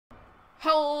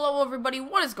Hello everybody,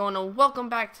 what is going on? Welcome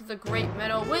back to the Great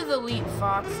Meadow with Elite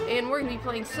Fox, and we're gonna be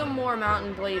playing some more Mout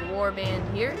and Blade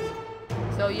Warband here.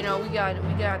 So we got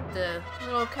the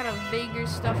little kind of Vager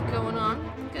stuff going on.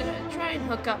 I'm gonna try and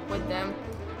hook up with them,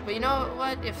 but you know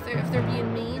what? If they're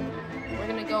being mean, we're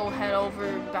gonna go head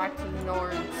over back to the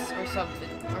Nords or something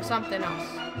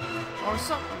else, or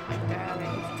something like that.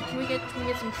 Can we get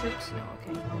some troops? No,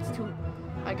 okay, it's too.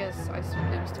 I guess it was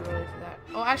too early for that.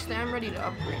 Oh, actually, I'm ready to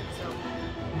upgrade, so...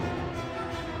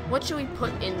 What should we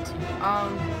put into?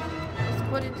 Let's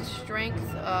put into strength,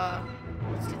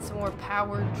 let's get some more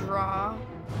power draw,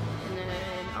 and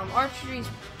then, archery's,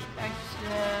 actually,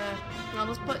 no,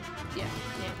 let's put, yeah,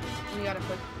 we gotta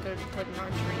put in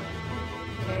archery.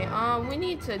 Okay, we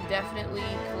need to definitely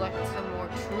collect some more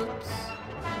troops.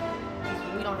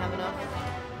 We don't have enough,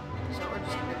 so we're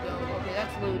just gonna go, okay,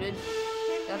 that's looted.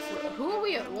 Who are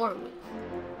we at war with?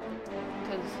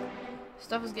 Because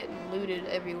stuff is getting looted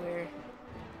everywhere.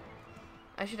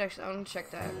 I'm gonna check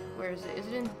that. Where is it? Is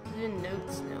it in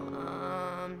notes?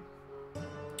 No.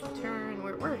 Turn.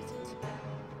 Where is it?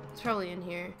 It's probably in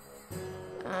here.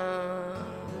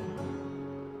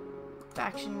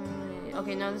 Faction.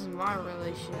 Okay, now this is my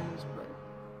relations, but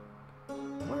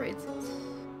where is it?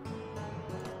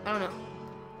 I don't know.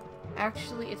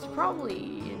 Actually, it's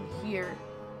probably in here.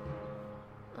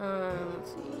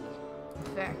 Let's see.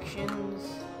 Factions.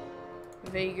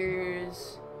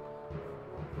 Vagers.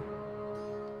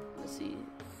 Let's see.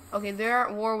 Okay, they're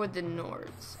at war with the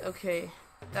Nords. Okay,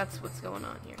 that's what's going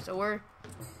on here. So we're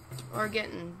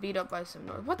getting beat up by some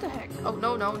Nords. What the heck? Oh,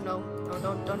 no,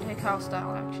 don't take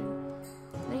hostile action.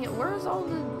 Dang it, where's all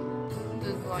the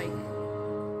like,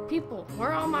 people? Where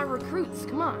are all my recruits?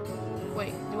 Come on.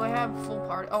 Wait, do I have full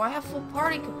party? Oh, I have full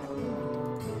party capacity.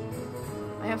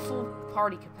 I have full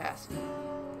party capacity.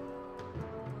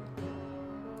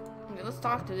 Okay, let's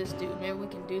talk to this dude. Maybe we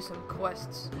can do some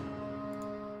quests.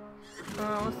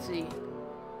 Let's see.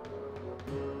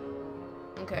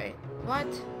 Okay, what?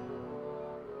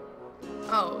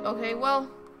 Oh, okay, well,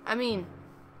 I mean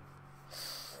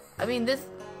this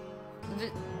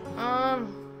I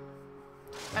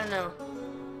don't know.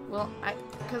 Well,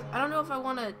 because I don't know if I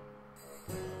want to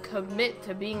commit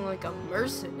to being like a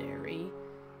mercenary.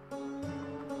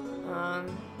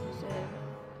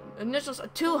 Initials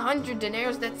 200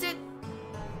 dineros, that's it.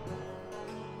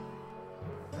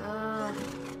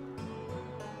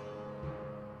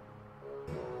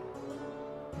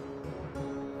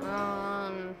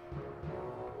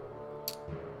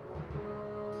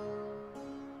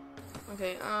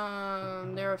 Okay,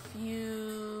 there are a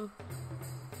few.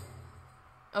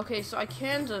 Okay, so I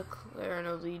can declare an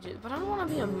allegiance, but I don't want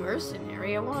to be a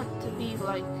mercenary. I want to be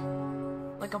like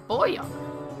a boyar.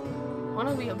 I want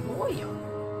to be a boyar.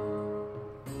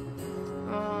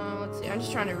 Let's see. I'm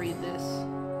just trying to read this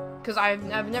because I've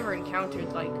never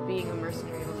encountered like being a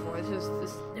mercenary before. This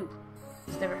new.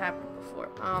 This never happened before.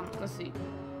 Let's see.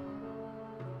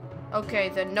 Okay,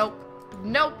 then nope,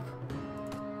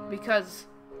 because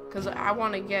I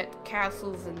want to get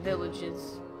castles and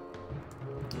villages.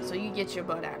 So you get your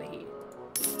butt out of here.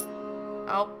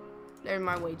 Oh, there are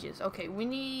my wages. Okay, we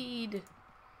need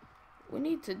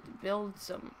to build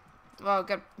some. Oh, it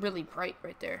got really bright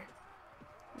right there.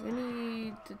 We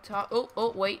need to talk.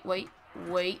 Oh, wait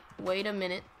a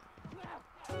minute.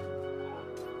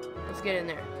 Let's get in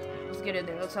there.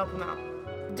 Let's help him out.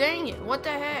 Dang it, what the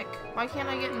heck? Why can't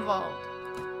I get involved?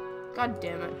 God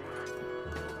damn it.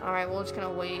 Alright, we're just gonna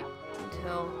wait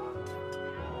until...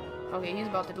 Okay, he's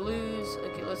about to lose.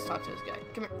 Okay, let's talk to this guy.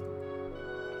 Come here.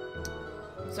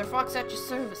 Sir Fox at your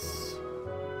service.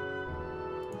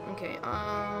 Okay,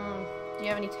 do you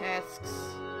have any tasks?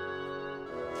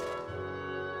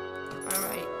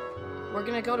 Alright. We're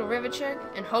gonna go to Rivachek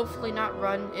and hopefully not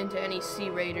run into any sea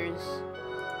raiders.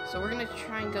 So we're gonna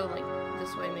try and go like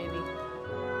this way maybe.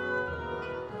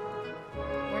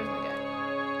 Where's my guy?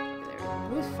 There.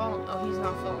 Who's following? Oh, he's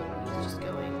not following. He's just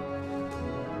going.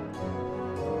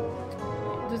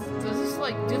 Does this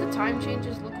like, do the time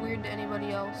changes look weird to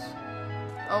anybody else?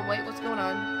 Oh wait, what's going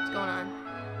on?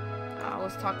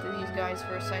 Let's talk to these guys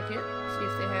for a second. See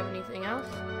if they have anything else.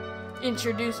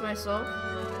 Introduce myself.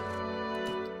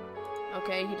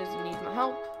 Okay, he doesn't need my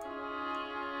help.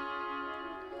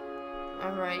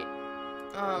 Alright.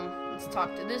 Let's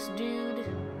talk to this dude.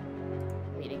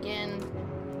 Meet again.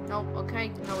 Nope,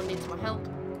 okay, no one needs my help.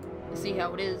 I see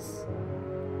how it is.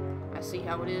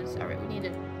 Alright, we need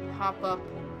to hop up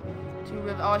to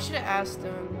River. Oh, I should have asked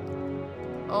them.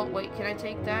 Oh, wait, can I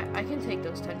take that? I can take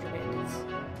those Tundra Bandits.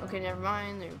 Okay, never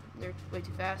mind. They're way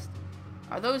too fast.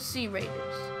 Are those sea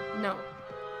raiders? No.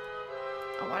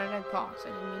 Oh, why did I pause? I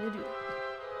didn't mean to do that.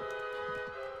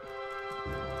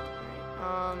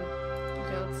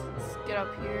 let's get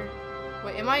up here.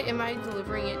 Wait, am I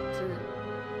delivering it to?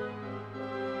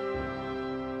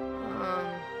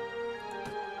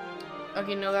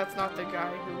 Okay, no, that's not the guy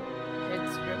who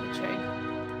hits Ribicheg.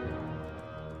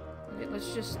 Okay,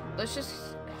 let's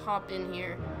just hop in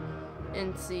here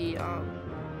and see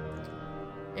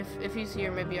if he's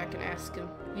here. Maybe I can ask him.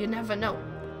 You never know.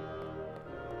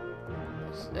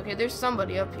 Okay, there's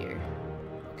somebody up here.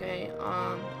 Okay,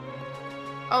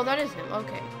 oh, that is him.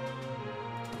 Okay,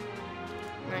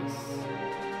 nice.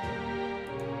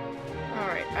 All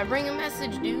right, I bring a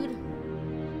message, dude.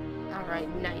 All right,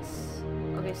 nice.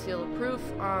 Okay, seal of proof.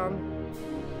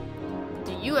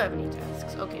 Do you have any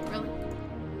tasks? Okay, really?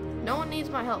 No one needs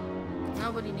my help.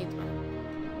 Nobody needs my help.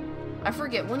 I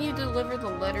forget, when you deliver the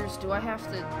letters, do I have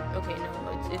to... Okay,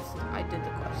 no, it's I did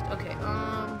the quest. Okay,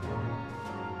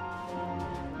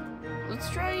 let's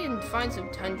try and find some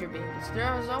Tundra Bandits.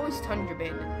 There was always Tundra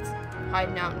Bandits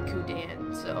hiding out in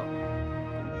Kudan, so...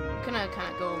 I'm gonna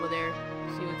kinda go over there,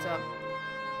 see what's up.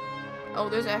 Oh,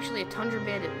 there's actually a Tundra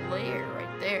Bandit lair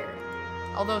right there.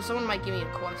 Although someone might give me a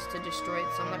quest to destroy it,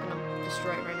 so I'm not gonna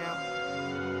destroy it right now.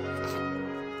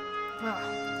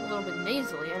 A little bit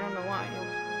nasally, I don't know why.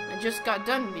 I just got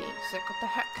done being sick, what the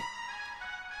heck?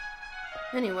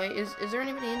 Anyway, is there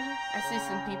anybody in here? I see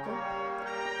some people.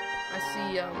 I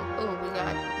see, oh, we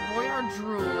got Boyar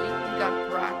Drooly, we got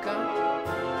Braca,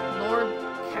 Lord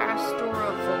Castor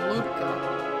of Volutka.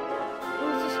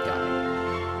 Who's this guy?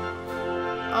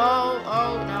 Oh,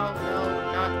 no,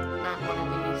 not one of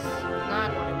these. Not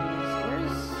one of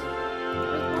these.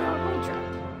 Where's my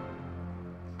contract?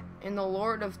 And the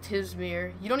Lord of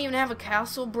Tizmir. You don't even have a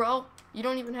castle, bro? You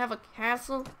don't even have a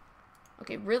castle?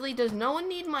 Okay, really? Does no one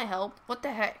need my help? What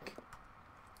the heck?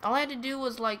 All I had to do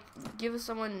was, like, give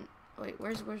someone... Wait,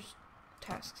 where's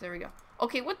tasks? There we go.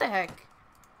 Okay, what the heck?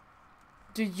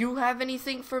 Do you have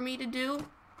anything for me to do?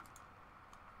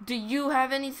 Do you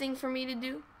have anything for me to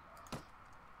do?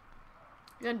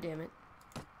 God damn it.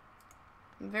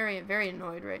 I'm very, very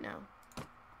annoyed right now.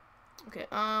 Okay,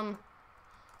 I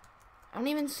don't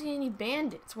even see any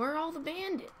bandits. Where are all the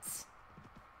bandits?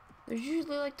 There's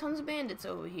usually like tons of bandits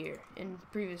over here in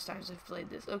previous times I've played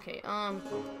this. Okay,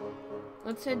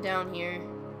 let's head down here.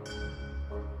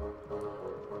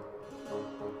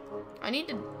 I need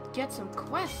to get some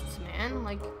quests, man.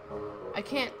 Like, I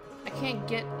can't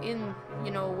get in,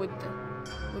 you know, with the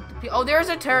people. Oh, there's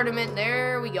a tournament.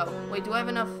 There we go. Wait, do I have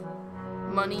enough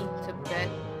money to bet?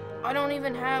 I don't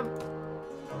even have...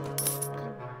 Dang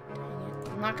it.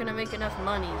 I'm not gonna make enough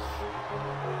money.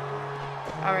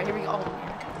 Alright, here we go. Oh, man,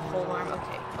 I got a pole arm.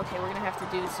 Okay, we're gonna have to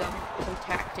do some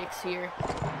tactics here.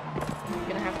 We're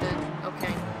gonna have to...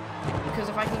 Okay. Because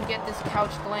if I can get this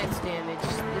couch glance damage,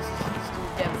 this is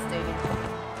devastating.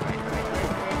 Alright,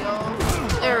 there we go.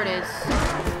 There it is.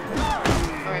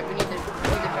 Alright, we need to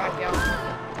back out.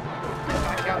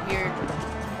 Back out here.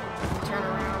 Turn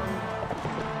around.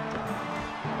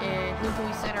 And who can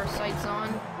we set our sights on?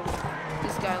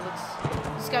 This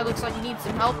guy looks like he needs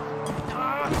some help.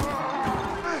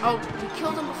 Oh, we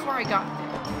killed him before I got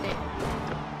there. Damn.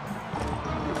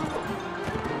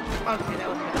 Okay, that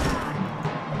was bad.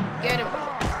 Get him.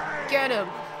 Get him.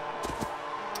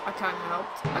 I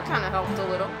kinda helped a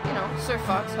little. You know, Sir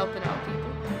Fox helping out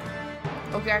people.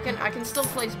 Okay, I can still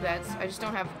place bets. I just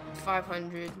don't have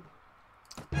 500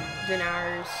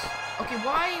 dinars. Okay,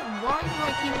 why do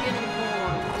I keep getting pole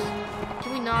arms?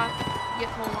 Can we not get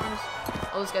pole arms?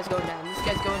 Oh, this guy's going down. This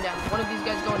guy's going down. One of these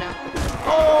guys going down.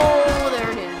 Oh,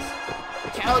 there it is.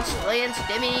 Couch lance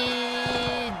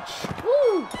damage.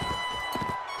 Woo!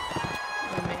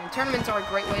 Oh man, tournaments are a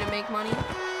great way to make money.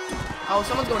 Oh,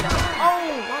 someone's going down.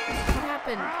 Oh, what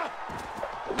happened?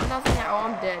 Nothing. Oh,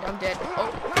 I'm dead. I'm dead.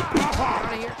 Oh, get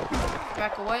out of here.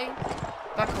 Back away.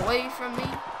 Back away from me.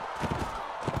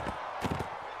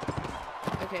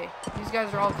 Okay, these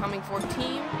guys are all coming for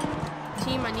team.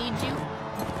 Team, I need you.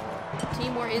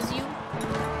 Team, where is you?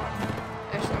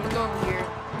 Actually, I'm gonna go over here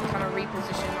and kind of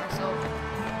reposition myself.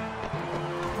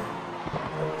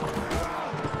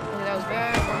 Okay, that was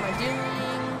bad. What am I doing?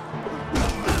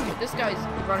 Okay, this guy's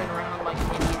running around like an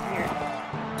idiot here.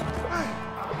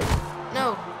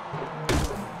 No.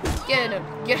 Get him.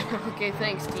 Get him. Okay,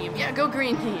 thanks, team. Yeah, go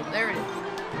green team. There it is.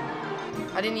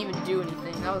 I didn't even do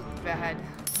anything. That was bad.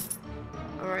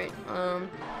 Alright,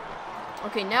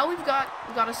 okay, now we've got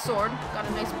a sword. Got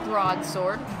a nice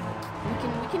broadsword. We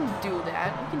can do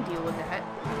that. We can deal with that.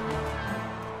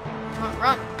 Come on,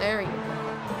 run. There you go.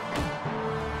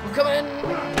 We're coming.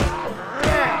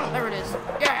 Yeah, there it is.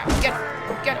 Yeah, get him.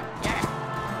 Get him.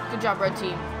 Yeah. Good job, red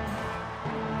team.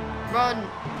 Run.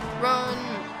 Run.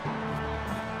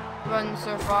 Run,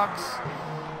 Sir Fox.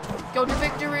 Go to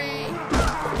victory!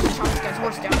 Chop this guy's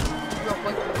horse down real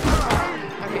quick.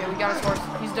 Okay, we got his horse.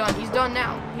 He's done. He's done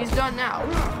now. He's done now.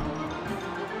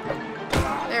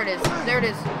 There it is. There it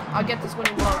is. I'll get this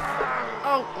winning blow.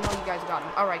 Oh, no, you guys got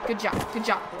him. Alright, good job. Good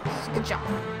job, horse. Good job.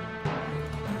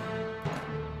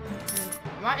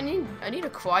 I need a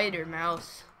quieter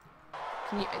mouse.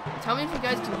 Can you tell me if you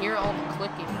guys can hear all the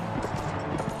clicking?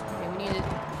 Okay, we need it.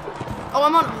 Oh,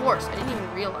 I'm on a horse. I didn't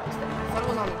even realize that. I thought it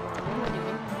was on the ground. What am I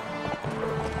doing?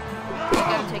 I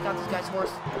gotta take out this guy's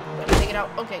horse. Gotta take it out.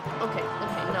 Okay, okay,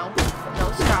 okay. No,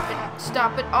 no, stop it.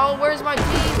 Stop it. Oh, where's my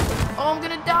team? Oh, I'm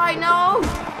gonna die. No.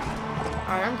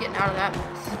 All right, I'm getting out of that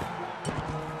mess.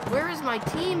 Where is my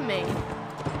teammate?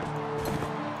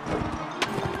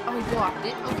 Oh, he blocked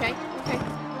it. Okay, okay.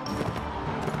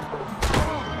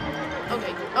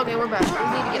 Okay, okay, we're back. We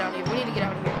need to get out of here. We need to get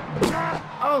out of here.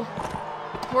 Oh,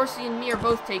 Horsey and me are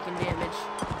both taking damage.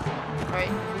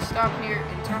 Alright, if we stop here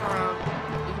and turn around,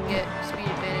 we can get speed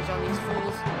advantage on these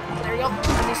fools. There you go.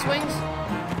 And he swings.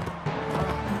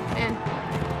 Man,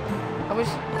 I wish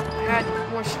I had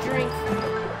more strength.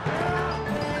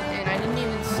 And I didn't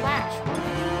even slash.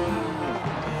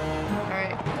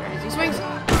 Alright, there it is. He swings.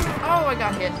 Oh, I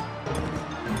got hit.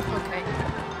 Okay.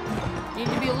 You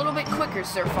need to be a little bit quicker,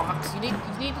 Sir Fox. You need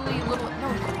to be a little. No,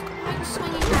 why are you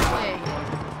swinging that way?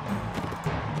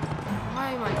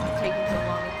 Why am I taking so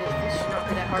long at this? This should not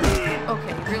be that hard.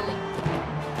 Okay, really?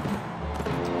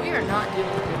 We are not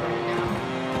doing good right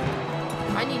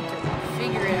now. I need to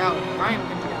figure it out. I am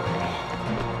gonna die.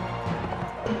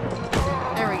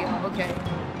 There we go. Okay.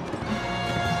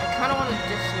 I kind of want to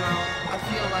dismount. I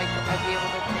feel like I'd be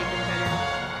able to take it better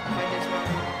if I dismount.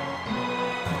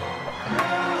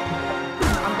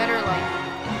 I'm better like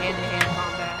hand-to-hand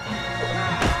combat.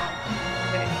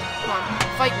 Okay, come on,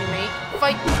 fight me, mate.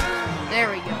 Fight me. There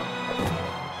we go.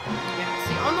 Yeah,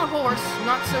 see, on the horse,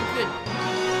 not so good.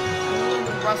 I'm a little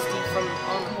bit rusty from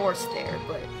on the horse there,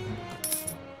 but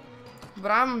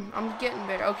I'm getting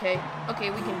better. Okay,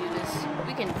 okay, we can do this.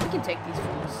 We can take these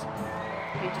fools.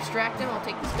 Okay, distract him. I'll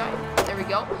take this guy. There we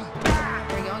go.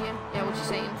 There we go. Yeah, yeah. What you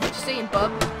saying? What you saying,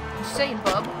 bub? What you saying,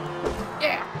 bub?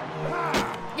 Yeah.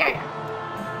 Yeah.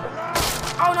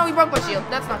 Oh no, he broke my shield.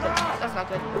 That's not good. That's not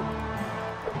good.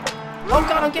 Oh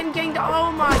god, I'm getting ganged.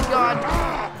 Oh my god.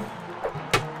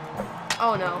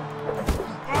 Oh no.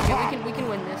 Okay, we can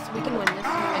win this. We can win this.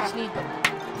 I just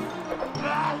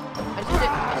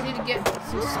need to get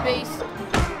some space.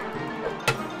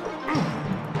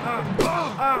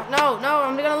 No,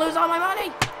 I'm gonna lose all my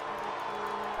money.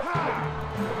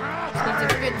 Just need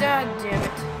to get that. Damn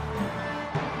it.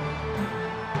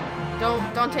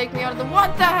 Don't take me out of the.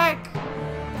 What the heck?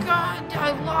 God,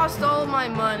 I've lost all my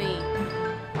money.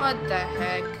 What the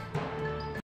heck?